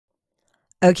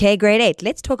Okay, grade 8.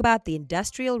 Let's talk about the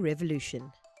Industrial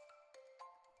Revolution.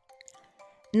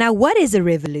 Now, what is a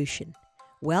revolution?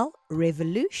 Well,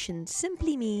 revolution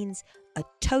simply means a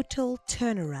total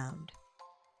turnaround.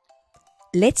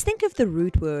 Let's think of the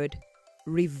root word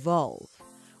revolve.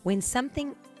 When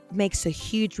something makes a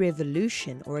huge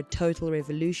revolution or a total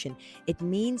revolution, it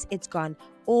means it's gone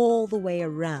all the way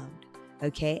around.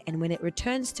 Okay, and when it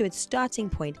returns to its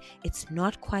starting point, it's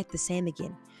not quite the same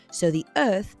again. So the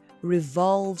earth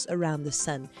revolves around the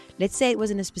sun. Let's say it was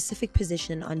in a specific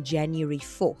position on January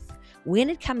 4th. When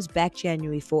it comes back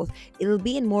January 4th, it'll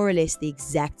be in more or less the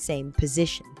exact same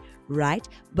position, right?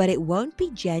 But it won't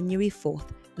be January 4th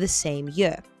the same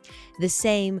year. The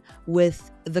same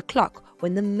with the clock.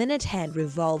 When the minute hand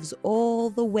revolves all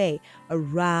the way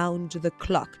around the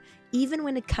clock, even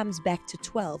when it comes back to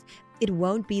 12, it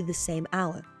won't be the same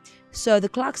hour. So the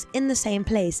clock's in the same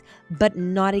place, but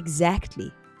not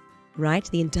exactly, right?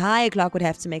 The entire clock would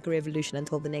have to make a revolution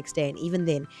until the next day, and even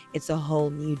then, it's a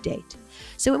whole new date.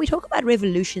 So when we talk about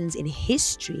revolutions in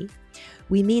history,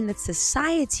 we mean that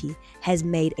society has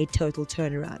made a total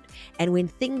turnaround. And when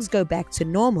things go back to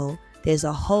normal, there's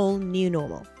a whole new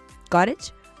normal. Got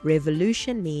it?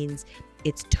 Revolution means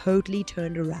it's totally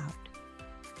turned around.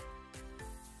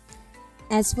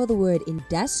 As for the word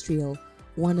industrial,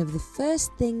 one of the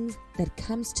first things that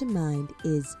comes to mind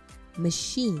is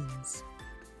machines.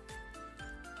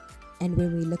 And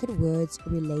when we look at words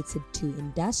related to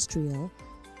industrial,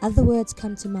 other words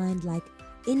come to mind like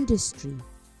industry,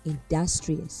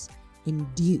 industrious,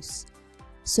 induce.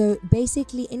 So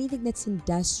basically anything that's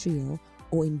industrial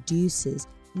or induces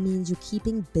means you're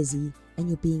keeping busy and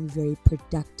you're being very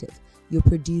productive. You're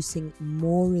producing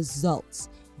more results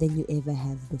than you ever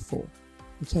have before.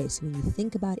 Okay, so when you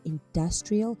think about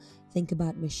industrial, think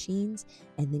about machines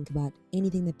and think about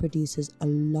anything that produces a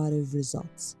lot of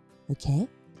results. Okay?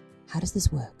 How does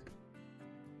this work?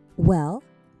 Well,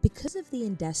 because of the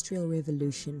Industrial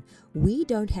Revolution, we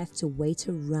don't have to wait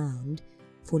around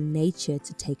for nature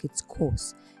to take its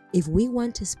course. If we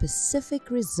want a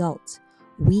specific result,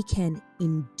 we can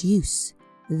induce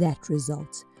that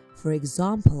result. For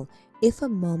example, if a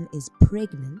mom is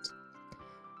pregnant,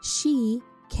 she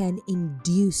can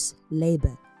induce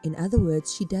labor. In other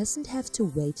words, she doesn't have to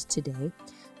wait today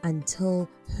until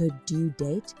her due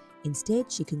date. Instead,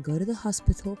 she can go to the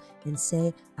hospital and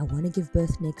say, I want to give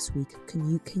birth next week. Can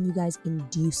you guys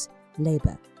induce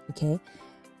labor? Okay?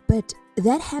 But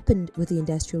that happened with the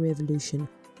Industrial Revolution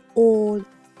all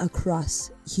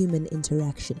across human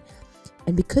interaction.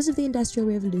 And because of the Industrial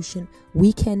Revolution,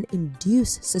 we can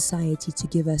induce society to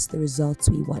give us the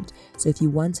results we want. So if you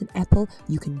want an apple,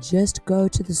 you can just go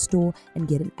to the store and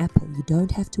get an apple. You don't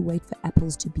have to wait for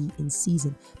apples to be in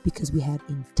season because we have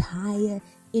entire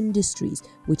industries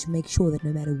which make sure that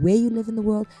no matter where you live in the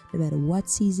world, no matter what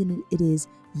season it is,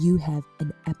 you have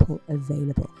an apple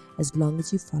available as long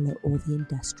as you follow all the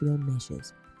industrial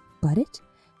measures. Got it?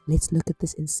 Let's look at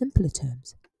this in simpler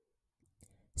terms.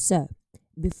 So,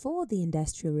 before the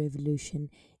Industrial Revolution,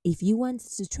 if you wanted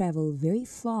to travel very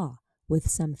far with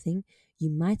something, you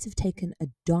might have taken a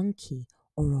donkey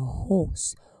or a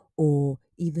horse or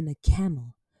even a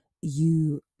camel.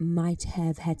 You might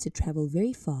have had to travel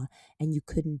very far and you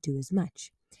couldn't do as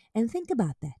much. And think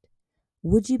about that.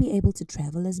 Would you be able to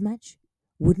travel as much?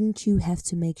 Wouldn't you have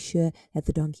to make sure that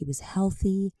the donkey was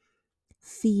healthy,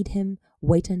 feed him,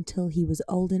 wait until he was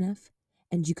old enough?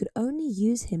 And you could only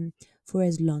use him for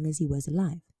as long as he was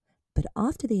alive. But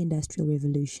after the Industrial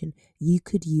Revolution, you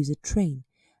could use a train.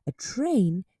 A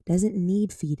train doesn't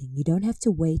need feeding. You don't have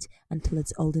to wait until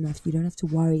it's old enough. You don't have to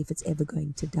worry if it's ever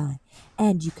going to die.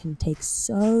 And you can take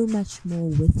so much more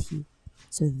with you.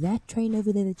 So that train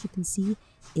over there that you can see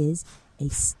is a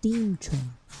steam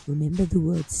train. Remember the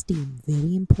word steam,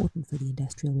 very important for the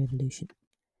Industrial Revolution.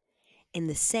 In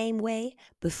the same way,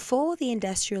 before the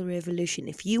Industrial Revolution,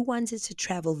 if you wanted to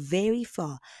travel very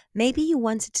far, maybe you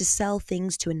wanted to sell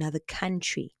things to another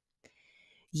country,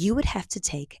 you would have to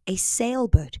take a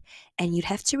sailboat and you'd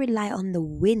have to rely on the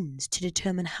winds to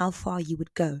determine how far you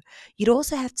would go. You'd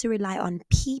also have to rely on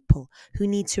people who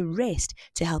need to rest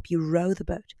to help you row the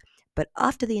boat. But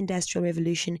after the Industrial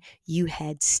Revolution, you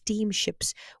had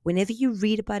steamships. Whenever you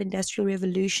read about Industrial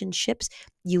Revolution ships,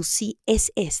 you'll see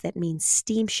SS, that means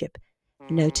steamship.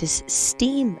 Notice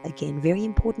steam again, very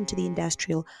important to the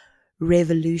Industrial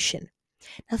Revolution.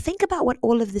 Now think about what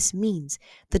all of this means.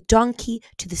 The donkey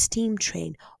to the steam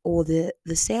train, or the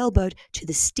sailboat to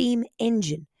the steam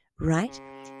engine, right?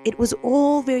 It was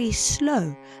all very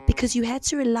slow because you had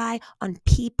to rely on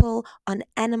people, on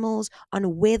animals,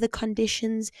 on weather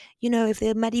conditions. You know, if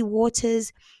there are muddy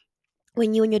waters,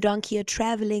 when you and your donkey are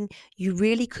traveling, you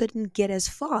really couldn't get as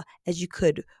far as you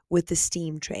could with the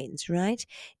steam trains, right?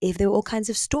 If there were all kinds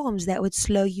of storms that would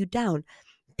slow you down,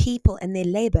 people and their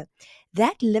labor,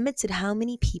 that limited how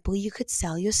many people you could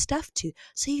sell your stuff to.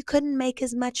 So you couldn't make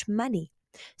as much money.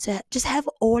 So just have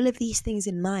all of these things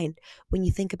in mind when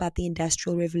you think about the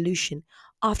Industrial Revolution.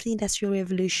 After the Industrial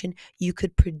Revolution, you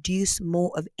could produce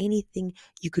more of anything,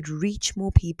 you could reach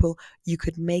more people, you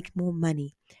could make more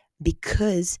money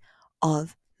because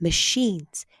of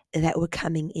machines that were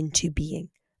coming into being.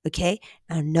 Okay,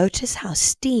 now notice how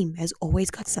steam has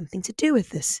always got something to do with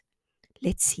this.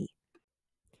 Let's see.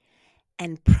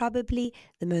 And probably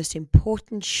the most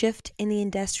important shift in the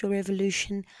Industrial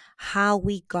Revolution, how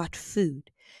we got food.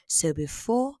 So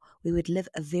before, we would live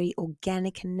a very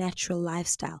organic and natural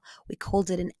lifestyle. We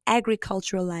called it an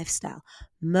agricultural lifestyle.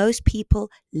 Most people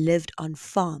lived on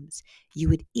farms. You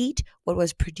would eat what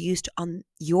was produced on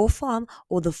your farm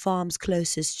or the farms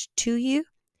closest to you,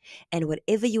 and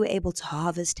whatever you were able to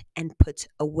harvest and put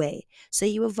away. So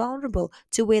you were vulnerable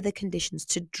to weather conditions,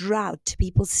 to drought, to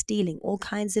people stealing, all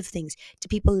kinds of things, to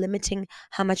people limiting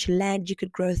how much land you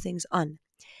could grow things on.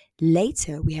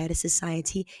 Later, we had a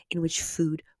society in which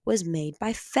food was made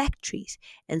by factories.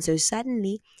 And so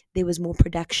suddenly there was more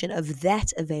production of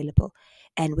that available.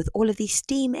 And with all of these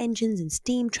steam engines and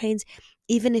steam trains,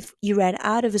 even if you ran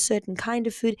out of a certain kind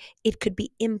of food, it could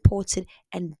be imported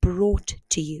and brought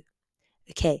to you.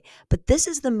 Okay, but this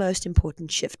is the most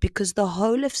important shift because the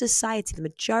whole of society, the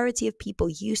majority of people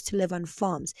used to live on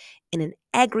farms in an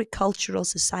agricultural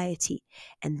society.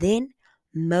 And then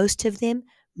most of them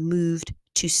moved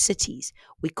to cities.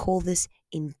 We call this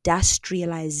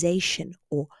industrialization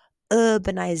or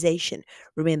urbanization.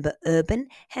 Remember, urban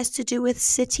has to do with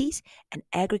cities and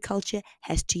agriculture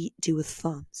has to do with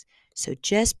farms. So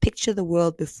just picture the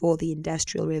world before the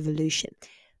Industrial Revolution.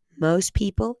 Most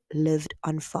people lived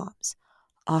on farms.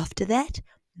 After that,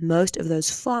 most of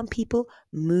those farm people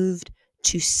moved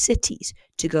to cities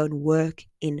to go and work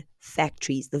in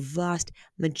factories, the vast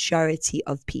majority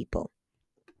of people.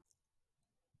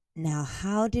 Now,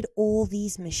 how did all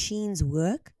these machines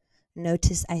work?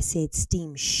 Notice I said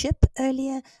steam ship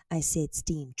earlier, I said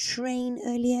steam train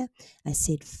earlier, I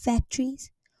said factories.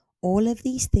 All of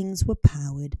these things were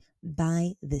powered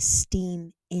by the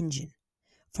steam engine.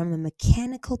 From a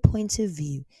mechanical point of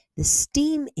view, the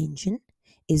steam engine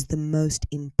is the most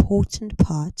important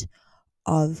part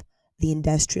of the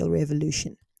Industrial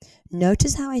Revolution.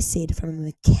 Notice how I said from a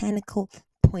mechanical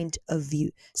point of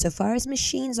view. So far as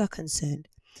machines are concerned,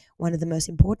 one of the most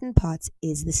important parts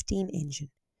is the steam engine.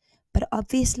 But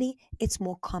obviously, it's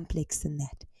more complex than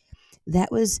that. That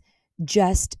was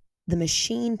just the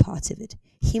machine part of it.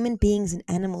 Human beings and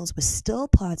animals were still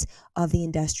parts of the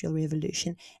Industrial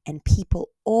Revolution, and people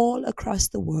all across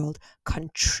the world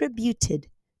contributed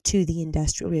to the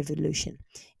Industrial Revolution.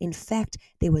 In fact,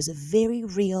 there was a very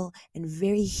real and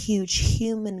very huge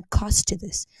human cost to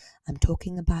this. I'm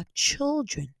talking about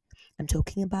children. I'm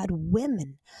talking about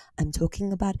women. I'm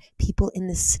talking about people in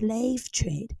the slave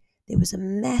trade. There was a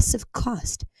massive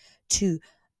cost to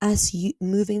us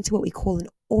moving to what we call an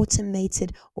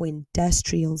automated or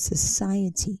industrial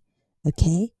society.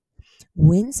 Okay?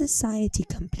 When society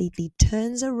completely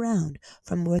turns around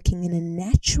from working in a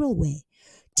natural way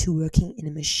to working in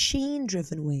a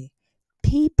machine-driven way,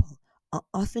 people are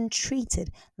often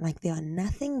treated like they are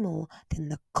nothing more than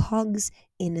the cogs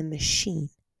in a machine.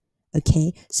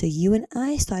 Okay, so you and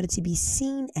I started to be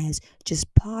seen as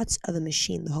just parts of a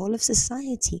machine. The whole of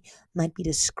society might be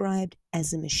described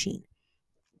as a machine.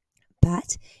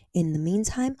 But in the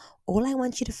meantime, all I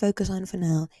want you to focus on for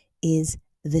now is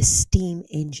the steam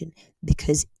engine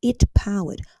because it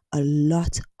powered a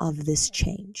lot of this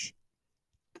change.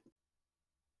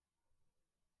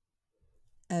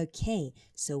 Okay,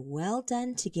 so well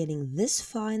done to getting this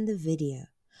far in the video.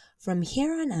 From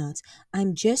here on out,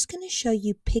 I'm just going to show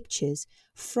you pictures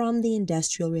from the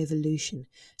Industrial Revolution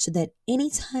so that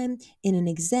anytime in an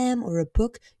exam or a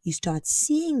book you start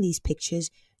seeing these pictures,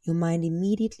 your mind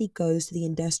immediately goes to the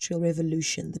Industrial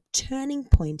Revolution, the turning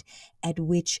point at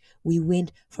which we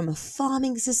went from a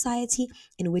farming society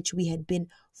in which we had been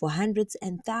for hundreds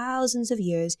and thousands of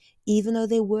years. Even though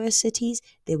there were cities,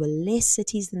 there were less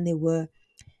cities than there were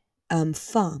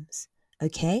farms,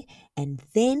 okay? And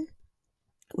then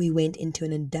we went into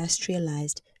an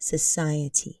industrialized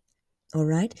society, all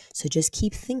right? So just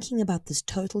keep thinking about this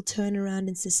total turnaround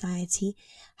in society,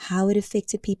 how it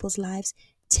affected people's lives.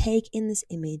 Take in this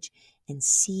image and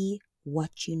see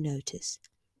what you notice.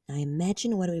 Now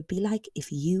imagine what it would be like if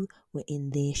you were in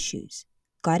their shoes.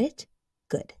 Got it?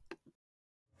 Good.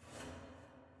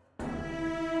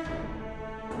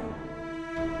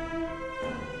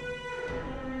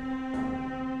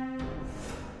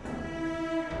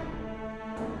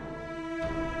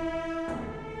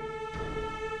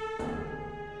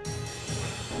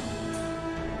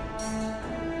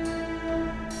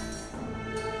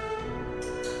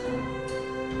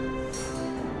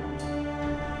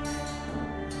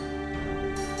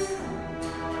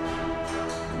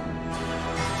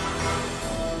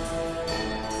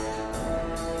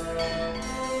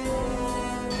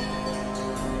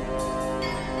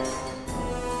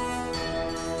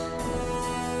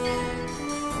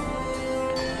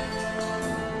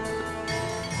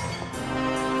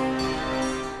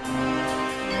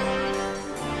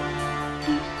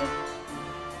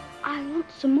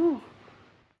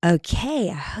 Okay,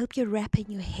 I hope you're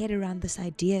wrapping your head around this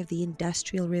idea of the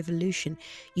Industrial Revolution.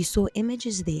 You saw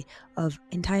images there of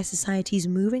entire societies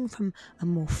moving from a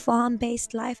more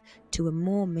farm-based life to a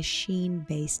more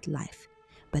machine-based life.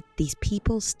 But these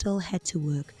people still had to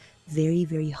work very,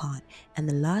 very hard. And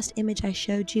the last image I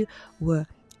showed you were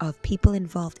of people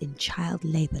involved in child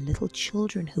labor, little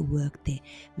children who worked there.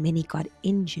 Many got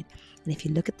injured. And if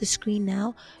you look at the screen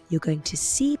now, you're going to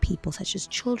see people such as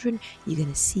children, you're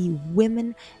going to see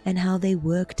women and how they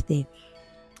worked there.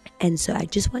 And so I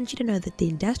just want you to know that the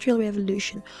Industrial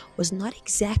Revolution was not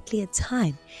exactly a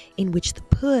time in which the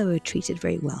poor were treated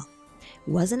very well. It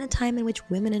wasn't a time in which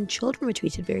women and children were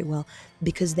treated very well,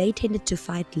 because they tended to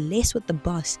fight less with the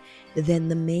boss than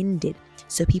the men did.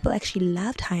 So people actually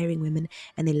loved hiring women,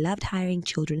 and they loved hiring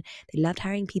children. They loved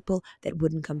hiring people that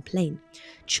wouldn't complain.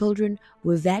 Children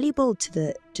were valuable to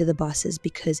the bosses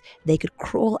because they could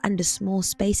crawl under small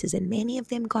spaces, and many of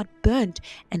them got burnt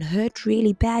and hurt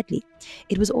really badly.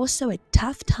 It was also a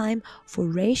tough time for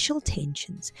racial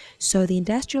tensions. So the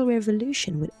Industrial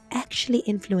Revolution would actually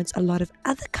influence a lot of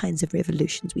other kinds of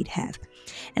revolutions we'd have.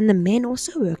 And the men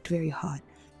also worked very hard.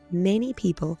 Many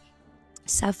people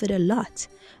suffered a lot,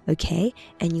 okay?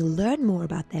 And you'll learn more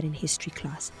about that in history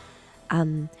class.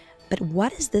 But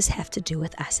what does this have to do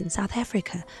with us in South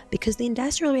Africa? Because the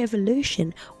Industrial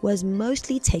Revolution was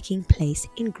mostly taking place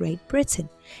in Great Britain,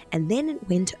 and then it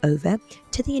went over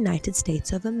to the United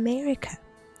States of America.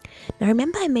 Now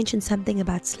remember, I mentioned something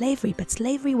about slavery, but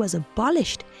slavery was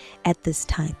abolished at this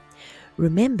time.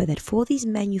 Remember that for these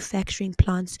manufacturing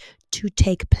plants to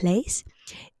take place,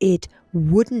 it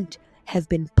wouldn't have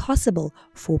been possible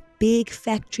for big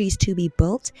factories to be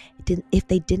built if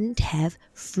they didn't have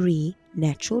free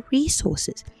natural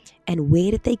resources. And where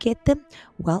did they get them?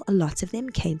 Well, a lot of them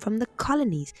came from the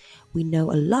colonies. We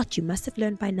know a lot. You must have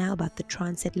learned by now about the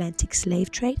transatlantic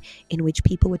slave trade, in which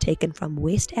people were taken from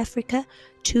West Africa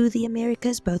to the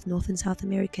Americas, both North and South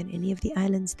America and any of the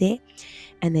islands there.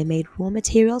 And they made raw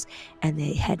materials, and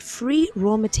they had free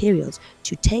raw materials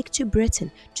to take to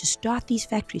Britain to start these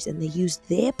factories. And they used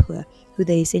their poor, who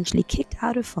they essentially kicked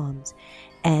out of farms,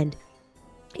 and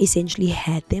essentially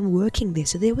had them working there.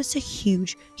 So there was a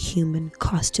huge human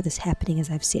cost to this happening, as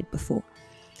I've said before.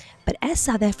 But as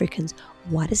South Africans,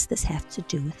 what does this have to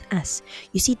do with us?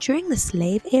 You see, during the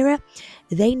slave era,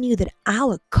 they knew that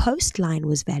our coastline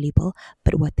was valuable,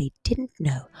 but what they didn't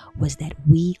know was that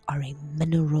we are a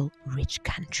mineral-rich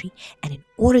country. And in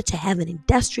order to have an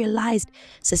industrialized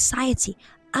society,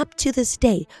 up to this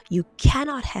day, you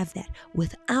cannot have that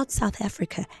without South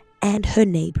Africa and her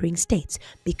neighboring states,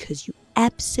 because you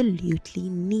absolutely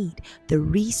need the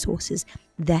resources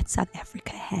that South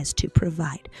Africa has to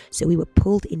provide. So we were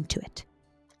pulled into it.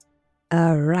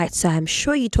 Alright, so I'm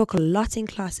sure you talk a lot in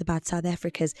class about South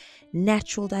Africa's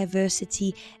natural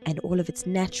diversity and all of its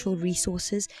natural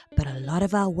resources, but a lot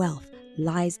of our wealth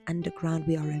lies underground.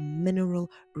 We are a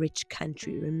mineral-rich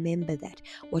country. Remember that.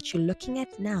 What you're looking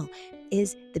at now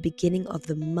is the beginning of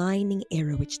the mining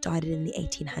era, which started in the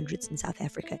 1800s in South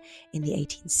Africa. In the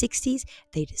 1860s,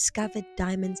 they discovered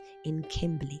diamonds in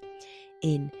Kimberley.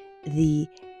 In the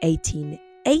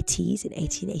 1880s, in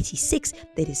 1886,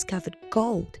 they discovered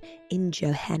gold in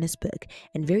Johannesburg.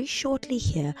 And very shortly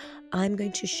here, I'm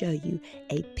going to show you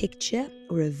a picture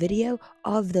or a video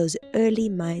of those early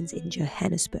mines in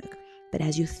Johannesburg. But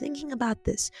as you're thinking about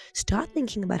this, start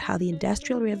thinking about how the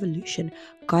Industrial Revolution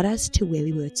got us to where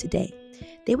we were today.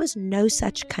 There was no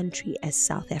such country as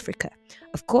South Africa.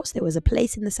 Of course, there was a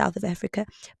place in the south of Africa,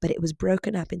 but it was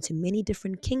broken up into many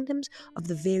different kingdoms of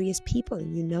the various people.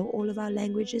 And you know all of our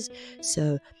languages.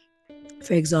 So,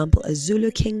 for example, a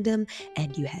Zulu kingdom,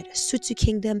 and you had a Sotho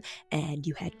kingdom, and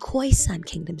you had Khoisan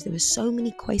kingdoms. There were so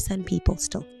many Khoisan people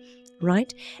still,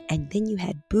 right? And then you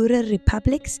had Boer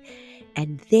republics,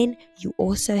 and then you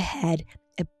also had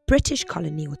a British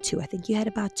colony or two. I think you had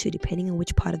about two, depending on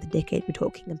which part of the decade we're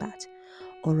talking about.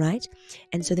 All right.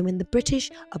 And so then when the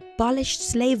British abolished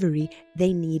slavery,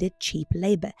 they needed cheap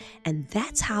labor. And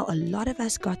that's how a lot of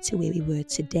us got to where we were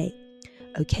today.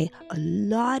 Okay. A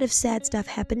lot of sad stuff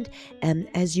happened,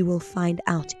 as you will find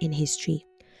out in history.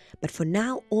 But for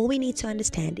now, all we need to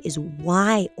understand is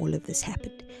why all of this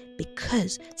happened.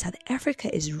 Because South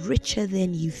Africa is richer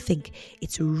than you think.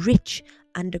 It's rich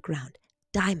underground.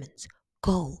 Diamonds,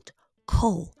 gold,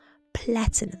 coal,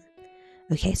 platinum.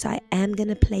 Okay, so I am going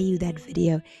to play you that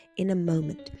video in a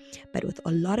moment. But with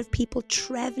a lot of people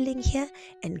traveling here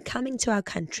and coming to our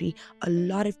country, a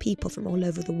lot of people from all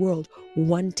over the world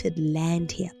wanted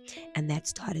land here. And that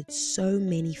started so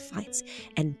many fights.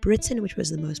 And Britain, which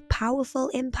was the most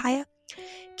powerful empire,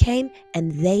 came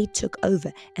and they took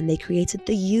over and they created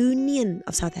the Union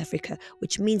of South Africa,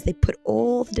 which means they put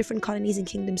all the different colonies and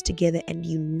kingdoms together and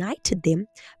united them,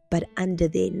 but under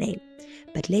their name.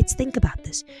 But let's think about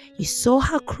this. You saw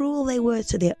how cruel they were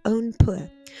to their own poor.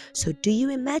 So do you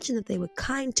imagine that they were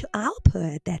kind to our poor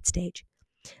at that stage?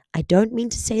 I don't mean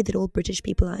to say that all British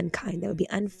people are unkind. That would be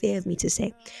unfair of me to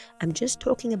say. I'm just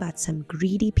talking about some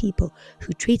greedy people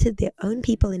who treated their own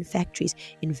people in factories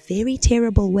in very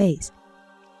terrible ways.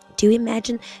 Do you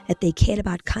imagine that they cared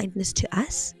about kindness to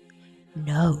us?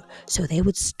 No. So they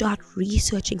would start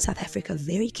researching South Africa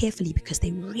very carefully because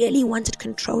they really wanted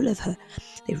control of her.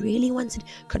 They really wanted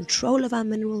control of our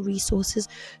mineral resources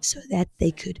so that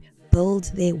they could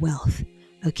build their wealth.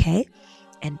 Okay?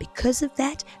 And because of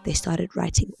that, they started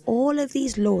writing all of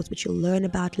these laws, which you'll learn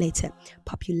about later.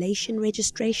 Population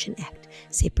Registration Act,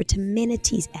 Separate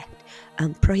Amenities Act,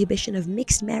 Prohibition of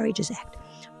Mixed Marriages Act.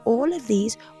 All of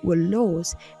these were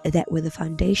laws that were the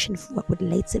foundation for what would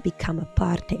later become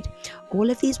apartheid. All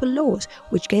of these were laws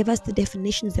which gave us the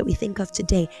definitions that we think of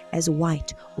today as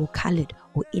white or colored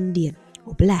or Indian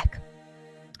or black,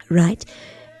 right?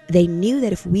 They knew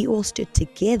that if we all stood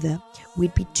together,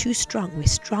 we'd be too strong. We're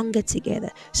stronger together.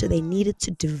 So they needed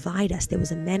to divide us. There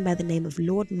was a man by the name of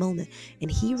Lord Milner, and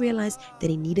he realized that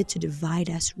he needed to divide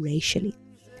us racially.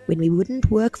 When we wouldn't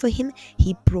work for him,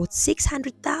 he brought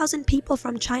 600,000 people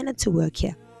from China to work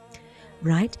here,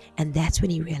 right? And that's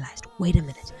when he realized, wait a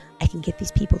minute, I can get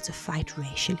these people to fight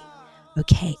racially.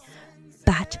 Okay,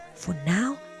 but for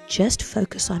now, just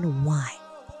focus on why.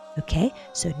 Okay,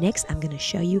 so next I'm going to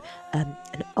show you an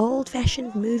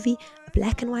old-fashioned movie, a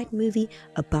black and white movie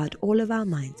about all of our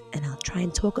minds, and I'll try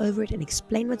and talk over it and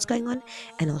explain what's going on,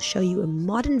 and I'll show you a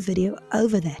modern video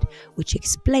over that which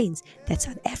explains that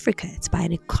South Africa, it's by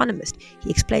an economist, he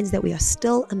explains that we are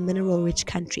still a mineral-rich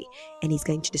country, and he's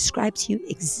going to describe to you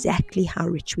exactly how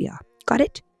rich we are. Got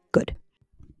it? Good.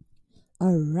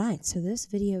 Alright, so this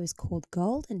video is called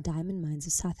Gold and Diamond Mines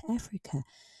of South Africa.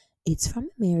 It's from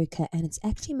America and it's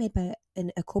actually made by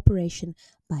a corporation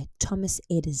by Thomas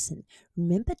Edison.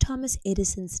 Remember Thomas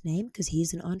Edison's name because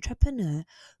he's an entrepreneur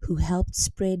who helped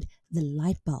spread the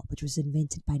light bulb, which was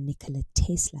invented by Nikola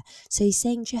Tesla. So he's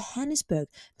saying Johannesburg,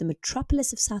 the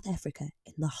metropolis of South Africa,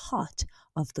 in the heart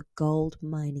of the gold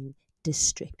mining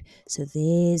district. So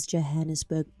there's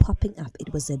Johannesburg popping up.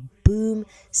 It was a boom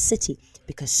city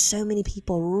because so many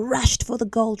people rushed for the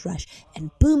gold rush,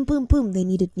 and boom, boom, boom, they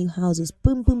needed new houses.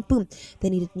 Boom, boom, boom, they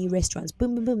needed new restaurants.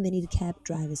 Boom, boom, boom, they needed cab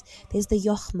drivers. There's the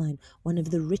Yoch mine, one of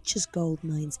the richest gold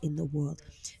mines in the world.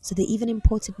 So they even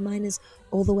imported miners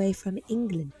all the way from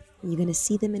England. You're going to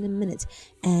see them in a minute.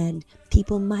 And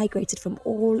people migrated from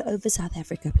all over South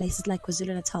Africa, places like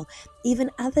KwaZulu-Natal, even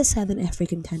other southern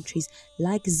African countries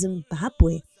like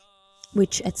Zimbabwe,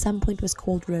 which at some point was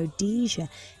called Rhodesia,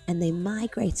 and they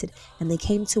migrated and they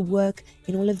came to work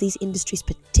in all of these industries,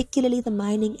 particularly the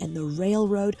mining and the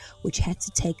railroad, which had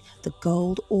to take the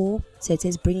gold ore. So it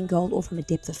says bringing gold ore from a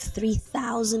depth of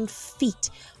 3,000 feet.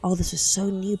 Oh, this was so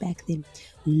new back then.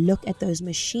 Look at those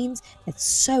machines. That's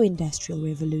so industrial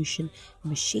revolution.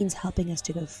 Machines helping us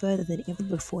to go further than ever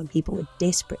before, and people were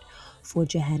desperate for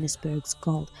Johannesburg's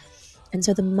gold. And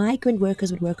so the migrant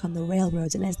workers would work on the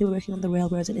railroads, and as they were working on the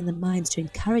railroads and in the mines to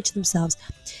encourage themselves,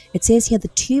 it says here the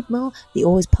tube mill, the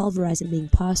ore is pulverized and being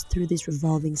passed through these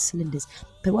revolving cylinders.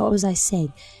 But what was I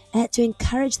saying? To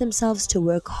encourage themselves to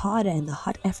work harder in the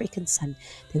hot African sun,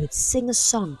 they would sing a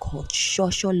song called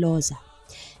Shosholoza.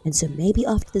 And so maybe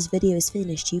after this video is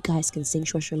finished, you guys can sing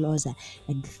Shosholoza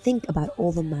and think about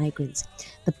all the migrants.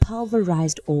 The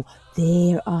pulverized ore,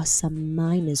 there are some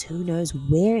miners, who knows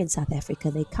where in South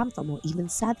Africa they come from, or even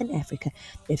Southern Africa.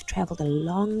 They've traveled a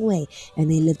long way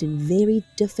and they lived in very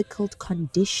difficult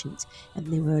conditions,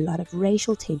 and there were a lot of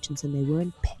racial tensions and they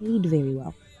weren't paid very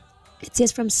well. It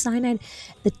says from cyanide,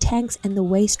 the tanks and the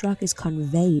waste rock is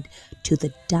conveyed to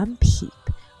the dump heap,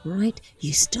 right?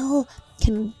 You still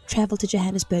can travel to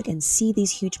Johannesburg and see these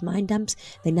huge mine dumps.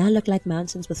 They now look like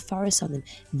mountains with forests on them.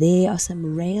 There are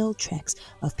some rail tracks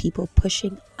of people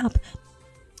pushing up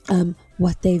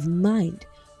what they've mined,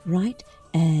 right?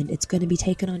 And it's going to be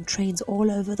taken on trains all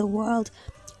over the world,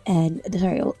 and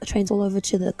trains all over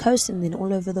to the coast and then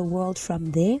all over the world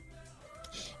from there.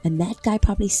 And that guy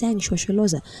probably sang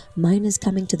Shosholoza, miners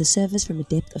coming to the surface from a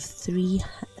depth of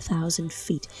 3,000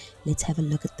 feet. Let's have a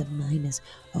look at the miners.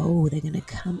 Oh, they're going to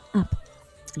come up.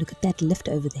 Look at that lift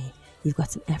over there. You've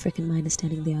got some African miners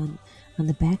standing there on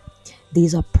the back.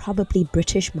 These are probably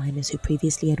British miners who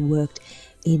previously had worked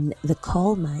in the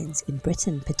coal mines in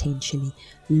Britain, potentially.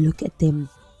 Look at them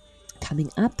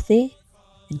coming up there.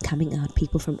 and coming out.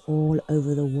 People from all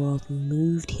over the world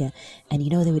moved here, and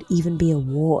there would even be a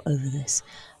war over this.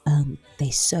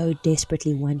 They so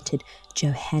desperately wanted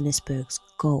Johannesburg's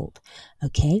gold.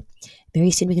 Okay,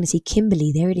 very soon we're going to see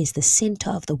Kimberley. There it is, the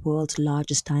center of the world's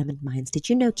largest diamond mines. Did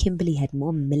you know Kimberley had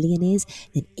more millionaires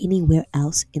than anywhere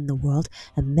else in the world?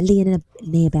 A millionaire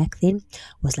back then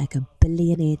was like a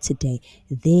billionaire today.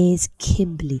 There's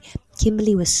Kimberley.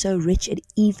 Kimberley was so rich it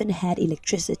even had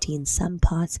electricity in some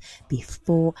parts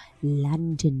before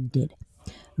London did.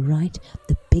 Right?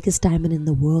 The biggest diamond in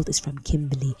the world is from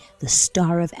Kimberley, the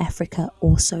Star of Africa,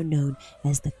 also known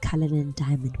as the Cullinan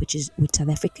Diamond, which South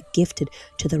Africa gifted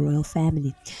to the royal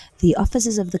family. The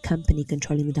offices of the company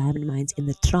controlling the diamond mines in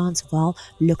the Transvaal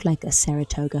look like a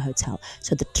Saratoga hotel.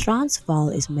 So the Transvaal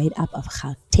is made up of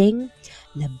Gauteng,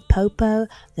 Limpopo,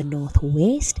 the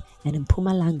Northwest, and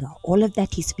Mpumalanga. All of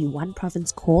that used to be one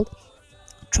province called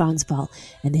Transvaal,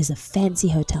 and there's a fancy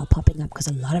hotel popping up because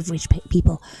a lot of rich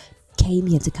people came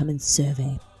here to come and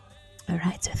survey.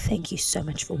 Alright, so thank you so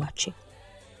much for watching.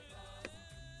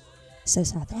 So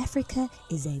South Africa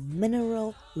is a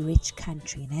mineral rich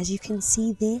country, and as you can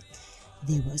see there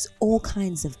was all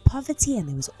kinds of poverty and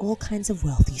there was all kinds of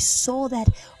wealth. You saw that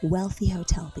wealthy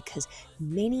hotel because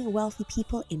many wealthy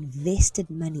people invested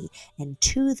money, and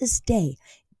to this day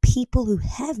people who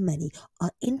have money are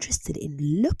interested in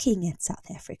looking at South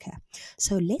Africa.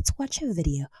 So let's watch a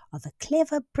video of a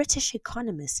clever British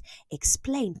economist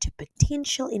explain to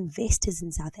potential investors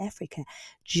in South Africa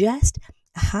just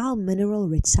how mineral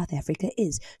rich South Africa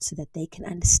is, so that they can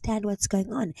understand what's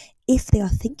going on if they are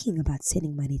thinking about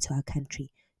sending money to our country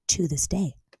to this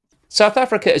day. South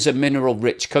Africa is a mineral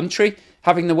rich country,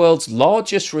 having the world's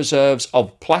largest reserves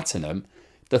of platinum,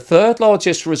 the third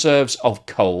largest reserves of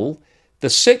coal, the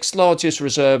sixth largest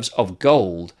reserves of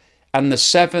gold, and the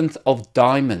seventh of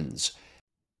diamonds.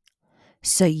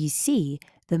 So you see,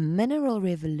 the mineral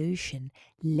revolution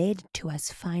led to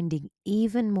us finding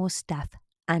even more stuff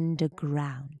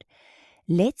underground.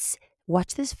 Let's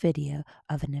watch this video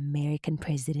of an American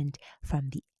president from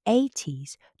the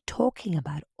 80s talking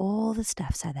about all the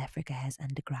stuff South Africa has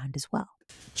underground as well.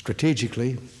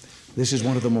 Strategically, this is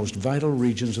one of the most vital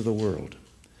regions of the world.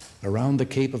 Around the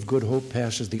Cape of Good Hope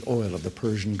passes the oil of the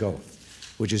Persian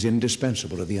Gulf, which is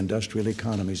indispensable to the industrial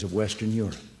economies of Western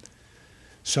Europe.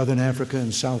 Southern Africa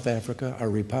and South Africa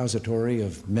are repository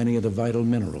of many of the vital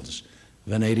minerals,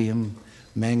 vanadium,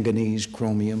 manganese,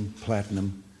 chromium,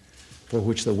 platinum, for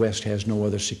which the West has no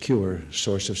other secure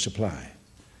source of supply.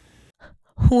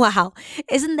 Wow,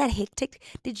 isn't that hectic?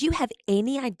 Did you have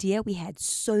any idea we had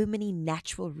so many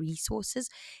natural resources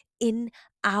in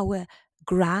our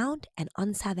ground and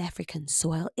on South African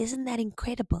soil? Isn't that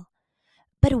incredible?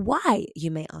 But why,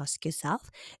 you may ask yourself,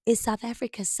 is South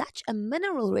Africa such a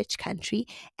mineral-rich country,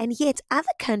 and yet other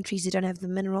countries who don't have the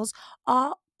minerals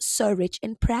are so rich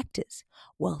in practice?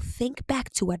 Well, think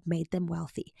back to what made them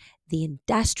wealthy. The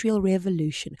Industrial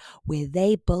Revolution, where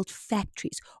they built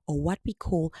factories, or what we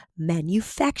call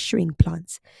manufacturing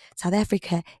plants. South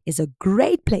Africa is a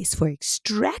great place for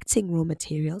extracting raw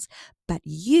materials, but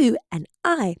you and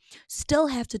I still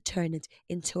have to turn it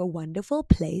into a wonderful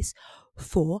place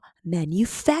for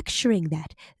manufacturing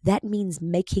that. That means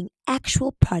making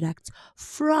actual products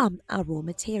from our raw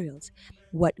materials.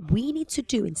 What we need to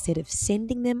do instead of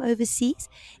sending them overseas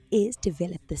is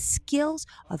develop the skills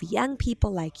of young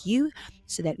people like you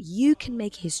so that you can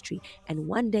make history. And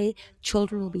one day,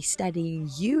 children will be studying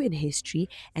you in history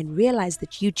and realize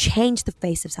that you changed the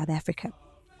face of South Africa.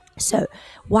 So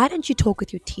why don't you talk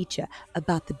with your teacher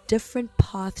about the different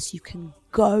paths you can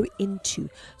go into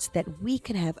so that we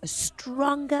can have a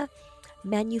stronger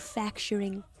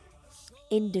manufacturing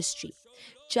industry?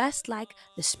 Just like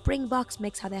the Springboks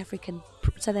make South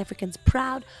Africans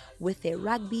proud with their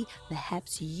rugby,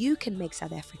 perhaps you can make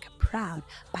South Africa proud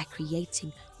by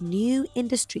creating new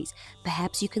industries.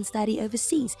 Perhaps you can study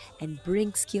overseas and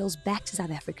bring skills back to South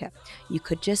Africa. You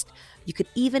could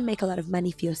even make a lot of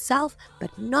money for yourself,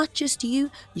 but not just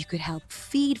you. You could help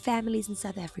feed families in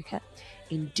South Africa.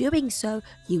 In doing so,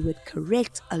 you would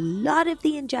correct a lot of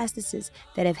the injustices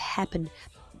that have happened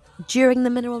during the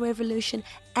mineral revolution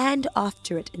and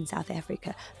after it in South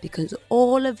Africa, because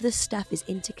all of this stuff is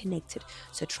interconnected.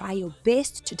 So try your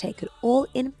best to take it all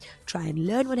in. Try and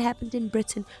learn what happened in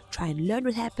Britain, try and learn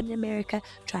what happened in America,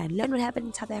 try and learn what happened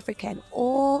in South Africa and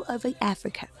all over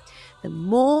Africa. The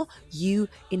more you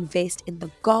invest in the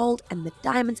gold and the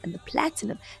diamonds and the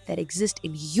platinum that exist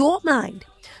in your mind,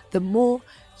 the more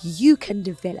you can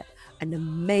develop an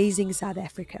amazing South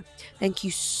Africa. Thank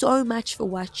you so much for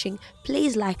watching.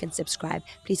 Please like and subscribe.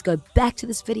 Please go back to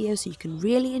this video so you can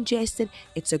really ingest it.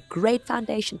 It's a great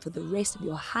foundation for the rest of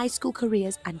your high school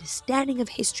career's understanding of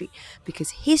history, because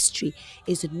history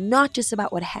is not just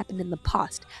about what happened in the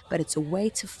past, but it's a way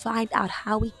to find out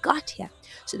how we got here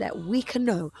so that we can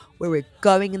know where we're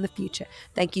going in the future.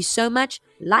 Thank you so much.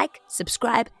 Like,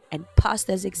 subscribe, and pass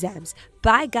those exams.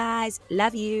 Bye, guys.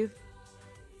 Love you.